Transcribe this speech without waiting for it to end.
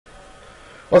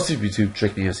What's up YouTube,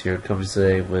 Trick News here, coming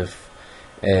today with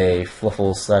a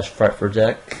Fluffal / Frightfur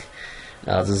deck.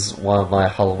 Now this is one of my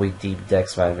Halloween themed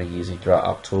decks that I've been using throughout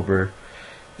October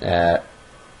that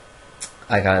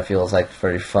I kind of feel is like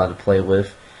very fun to play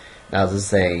with. Now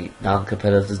this is a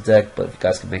non-competitive deck, but if you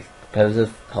guys can make it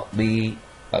competitive, help me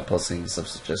by posting some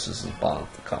suggestions in the bottom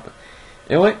of the comment.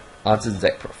 Anyway, onto the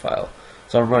deck profile.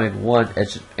 So I'm running one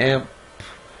Edge Amp,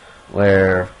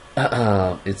 where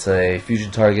it's a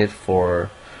fusion target for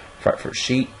Frightfur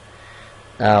sheet.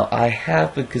 Now I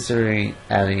have been considering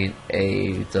adding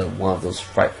one of those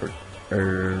Frightfur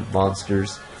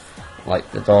monsters, like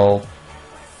the doll,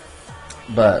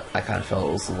 but I kind of felt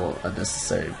it was a little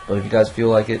unnecessary. But if you guys feel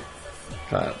like it,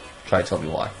 try to tell me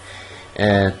why.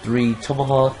 And 3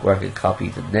 Tomahawk, where I can copy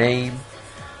the name,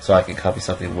 so I can copy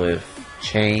something with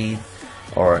Chain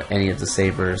or any of the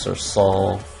sabers or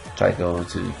Saw. Try to go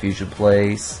into fusion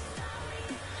plays.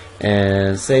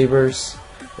 And sabers,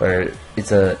 where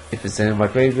if it's in my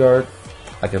graveyard,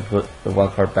 I can put the one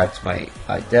card back to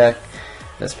my deck,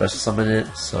 then special summon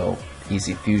it, so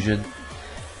easy fusion.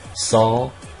 Saw,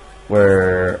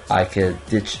 where I could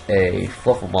ditch a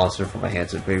Fluffal monster from my hand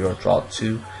to the graveyard, draw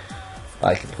 2.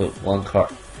 I can put one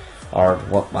card or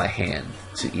want my hand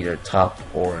to either top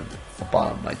or the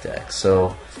bottom of my deck.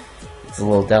 So it's a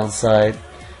little downside,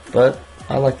 but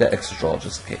I like that extra draw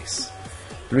just in case.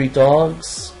 3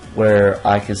 dogs, where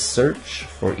I can search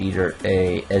for either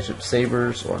a Edge of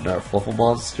Sabers or another Fluffal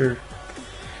monster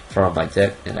from my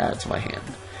deck and add it to my hand.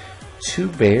 2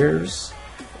 bears,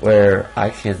 where I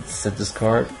can set this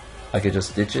card, I can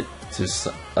just ditch it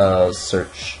to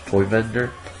search Toy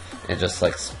Vendor and just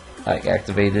like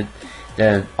activate it.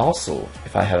 Then also,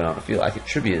 if I have it on the field, I can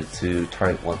tribute it to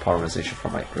target 1 polymerization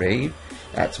from my grave,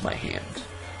 add to my hand.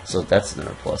 So that's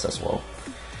another plus as well.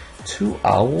 2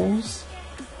 owls,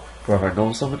 where if I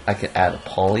normal summon, I can add a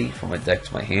poly from my deck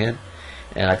to my hand,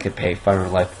 and I can pay 500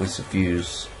 life points to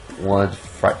fuse 1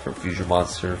 Frightfur fusion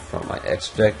monster from my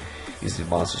extra deck using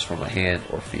monsters from my hand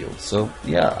or field. So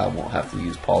yeah, I won't have to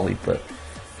use poly, but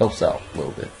helps out a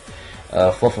little bit.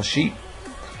 Fluffal sheep,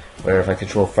 where if I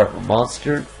control a Frightfur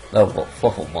monster,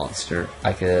 Fluffal monster,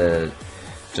 I could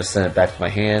just send it back to my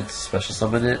hand to special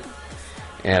summon it,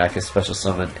 and I can special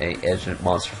summon a Edge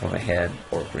monster from my hand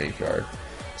or graveyard.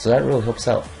 So that really helps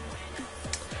out.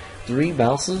 3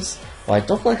 mouses. What I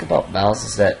don't like about mouse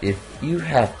is that if you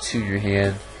have 2 in your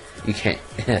hand, you can't.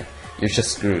 You're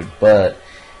just screwed. But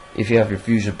if you have your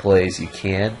fusion plays, you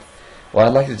can. What I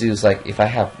like to do is, like, if I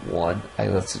have 1, I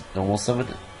let's normal summon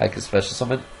it. I can special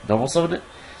summon normal summon it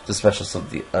to special summon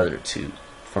the other 2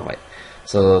 for my.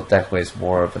 So that way it's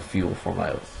more of a fuel for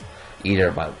my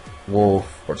either my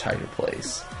wolf or tiger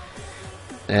plays.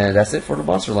 And that's it for the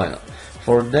monster lineup.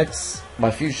 For next,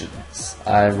 my fusions,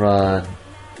 I run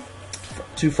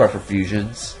 2 Frightfur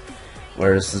fusions,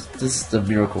 whereas this is the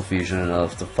miracle fusion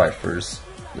of the Frightfurs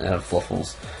and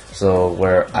Fluffals. So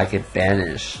where I can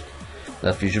banish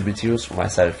the fusion materials from my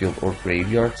side of the field or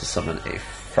graveyard to summon a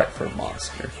Frightfur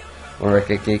monster. Where I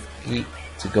can get heat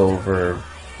to go over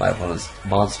my opponent's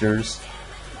monsters,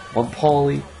 1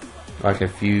 poly, or I can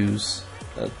fuse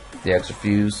the extra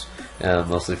fuse,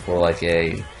 mostly for like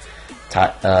the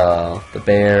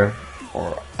bear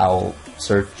or owl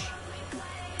search.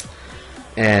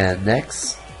 And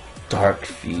next, dark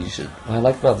fusion. What I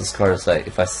like about this card is that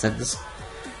if I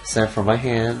send from my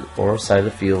hand or side of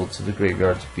the field to the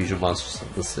graveyard to fusion monsters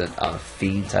listed on a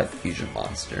fiend type fusion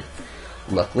monster.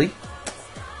 Luckily,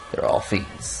 they're all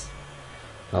fiends.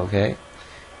 Okay,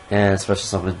 and special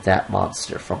summon that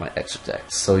monster from my extra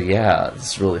deck. So yeah,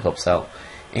 this really helps out.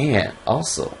 And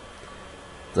also,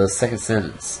 the second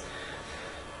sentence.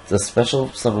 The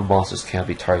special summon monsters can't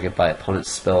be targeted by opponent's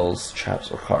spells,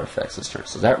 traps, or card effects this turn.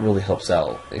 So that really helps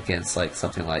out against like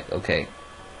something like, okay,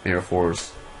 Mirror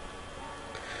Force.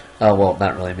 Well,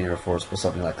 not really Mirror Force, but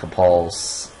something like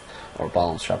Compulse or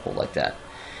Balance Trap like that.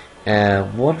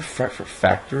 And 1 Frightfur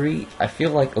Factory, I feel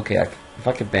like, okay, if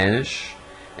I can banish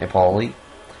a poly,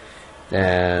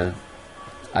 then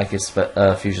I can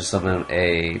fusion summon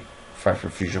a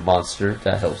Frightfur fusion monster.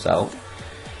 That helps out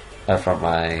from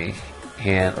my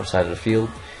hand or side of the field.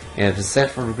 And if it's sent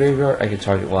from the graveyard, I can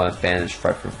target 1 banished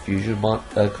Frightfur fusion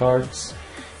cards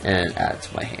and add it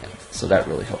to my hand. So that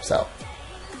really helps out.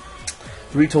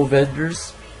 3 Toy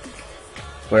Vendors,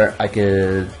 where I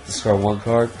could discard 1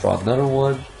 card, draw another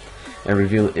 1, and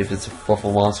reveal it if it's a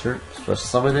Fluffal monster, special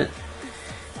summon it,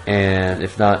 and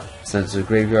if not, send it to the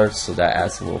graveyard. So that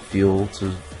adds a little fuel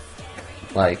to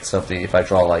like something. If I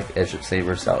draw like Edge of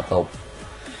Sabers, that'll help.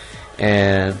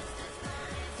 And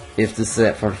if this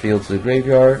is from the field to the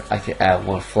graveyard, I can add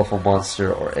one Fluffal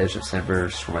monster or Edge of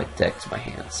Timbers from my deck to my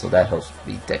hand, so that helps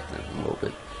me deck them a little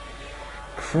bit.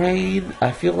 Crane,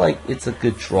 I feel like it's a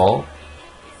good draw.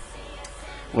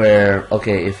 Where,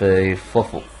 okay, if a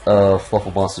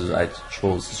Fluffal monster I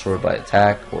control is destroyed by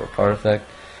attack or a card effect,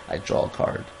 I draw a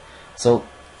card. So,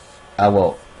 I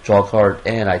will draw a card,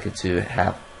 and I get to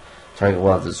have target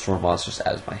one of the destroyed monsters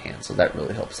out of my hand, so that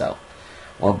really helps out.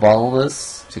 One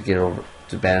Bottomless to get over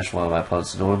to banish one of my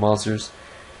opponent's annoying monsters.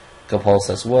 Compulse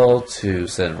as well to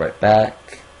send it right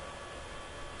back.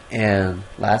 And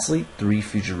lastly, 3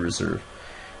 Fusion Reserve,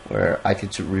 where I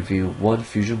get to review one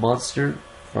Fusion monster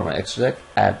from my extra deck,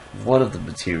 add one of the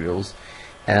materials,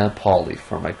 and Poly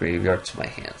from my graveyard to my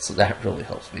hand. So that really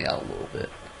helps me out a little bit.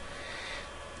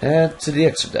 And to the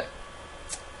extra deck,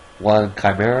 one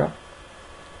Chimera,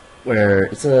 where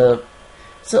it's an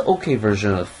okay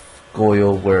version of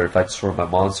Goyle, where if I destroy my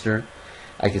monster,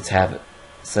 I get to have it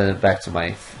send it back to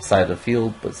my side of the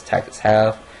field, but its attack is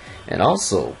half. And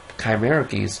also, Chimera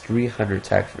gains 300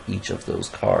 attack for each of those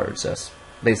cards. That's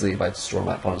basically if I destroy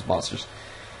my opponent's monsters,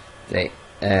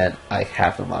 and I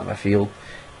have them on my field,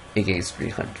 it gains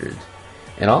 300.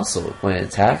 And also, when it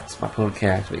attacks, my opponent can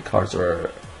activate cards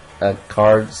or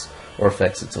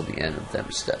effects until the end of the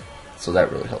damage step. So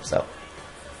that really helps out.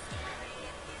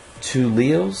 2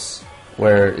 Leos,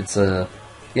 where it's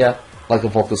like a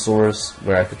Volcasaurus,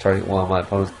 where I can target one of my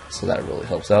opponents, so that really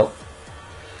helps out.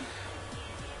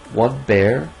 1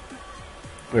 Bear,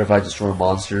 where if I destroy a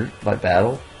monster by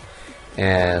battle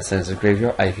and send it to the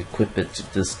graveyard, I can equip it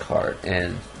to this card,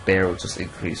 and Bear will just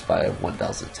increase by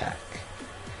 1,000 attack.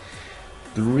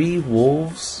 3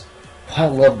 Wolves. What I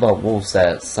love about Wolves is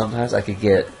that sometimes I can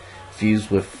get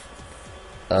fused with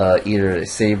either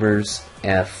Sabers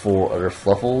and 4 other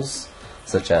Fluffals,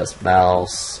 such as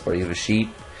Mouse or even Sheep.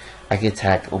 I can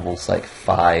attack almost like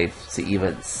 5 to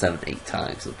even 7, 8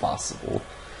 times if possible.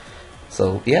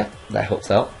 So yeah, that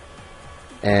helps out.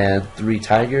 And 3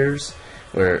 Tigers,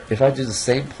 where if I do the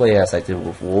same play as I did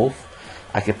with Wolf,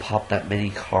 I can pop that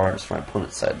many cards from my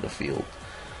opponent's side of the field.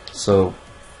 So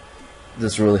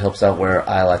this really helps out where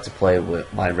I like to play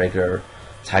with my regular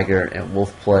Tiger and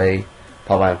Wolf play,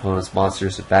 pop my opponent's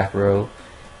monsters to back row,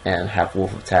 and have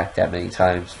Wolf attack that many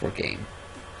times for game.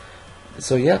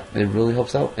 So yeah, it really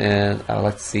helps out, and I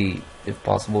like to see, if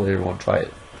possible, everyone try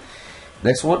it.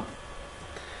 Next one,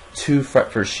 2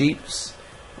 Frightfur Sheeps,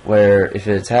 where if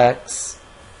it attacks,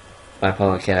 my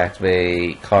opponent can't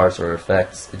activate cards or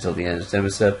effects until the end of the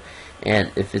damage step,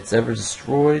 and if it's ever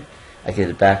destroyed, I get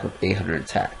it back with 800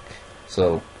 attack.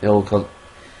 So it will come,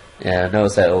 and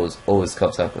notice that it always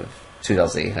comes up with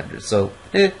 2,800. So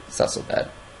it's not so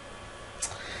bad.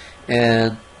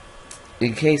 And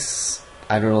in case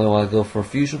I don't really want to go for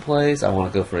fusion plays, I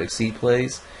want to go for exceed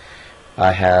plays,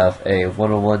 I have a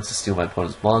 1-on-1 to steal my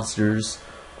opponent's monsters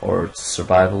or to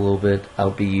survive a little bit. I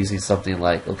would be using something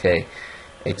like, okay,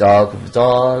 a dog with a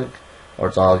dog, or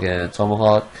dog and a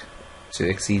tomahawk to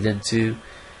exceed into,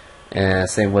 and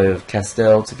same way with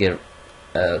Castell to get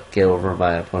over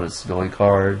my opponent's annoying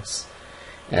cards.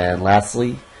 And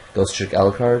lastly, Ghost Trick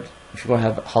Alucard. If you're going to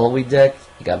have a Halloween deck,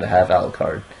 you got to have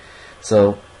Alucard.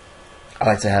 So I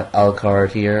like to have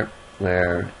Alucard here,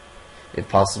 where if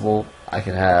possible I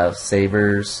can have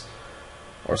Sabers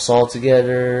or Saw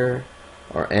together,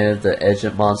 or any of the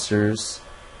Edgent monsters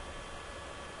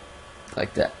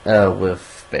like that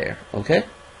with Bear. Okay,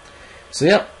 so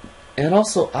yeah. And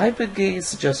also, I've been getting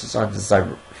suggestions on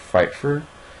design Frightfur,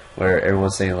 where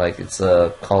everyone's saying like it's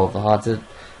a Call of the Haunted.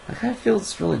 I kind of feel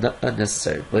it's really not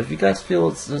unnecessary, but if you guys feel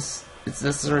it's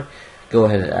necessary, go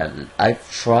ahead and add it.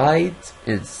 I've tried,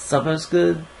 and it's sometimes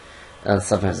good, and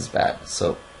sometimes it's bad.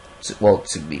 So,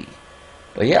 to me.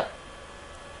 But yeah,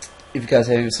 if you guys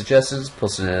have any suggestions,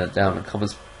 post it down in the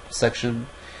comments section.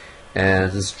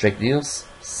 And this is Drake News,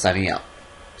 signing out.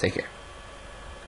 Take care.